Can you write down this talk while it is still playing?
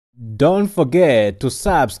Don't forget to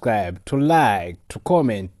subscribe, to like, to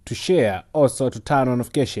comment, to share, also to turn on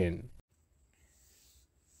notification.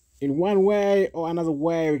 In one way or another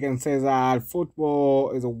way, we can say that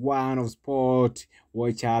football is one of sport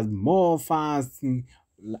which has more fans,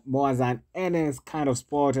 more than any kind of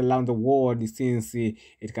sport around the world, since it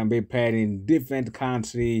can be played in different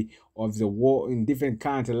country of the world, in different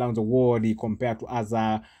countries around the world compared to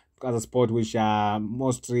other sports which are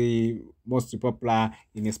mostly popular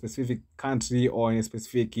in a specific country or in a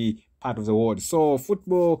specific part of the world. So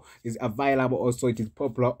football is available also, it is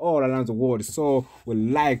popular all around the world. So we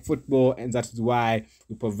like football, and that is why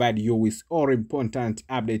we provide you with all important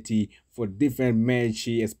updates for different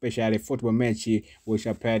matches, especially football matches which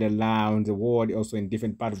are played around the world, also in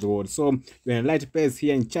different parts of the world. So you're in the right place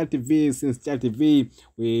here in Chal TV. Since Chal TV,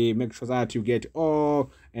 we make sure that you get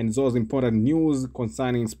all and those important news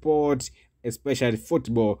concerning sport, especially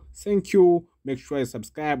football. Thank you. Make sure you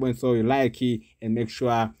subscribe and so you like it, and make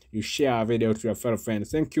sure you share our video to your fellow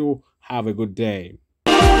friends. Thank you. Have a good day.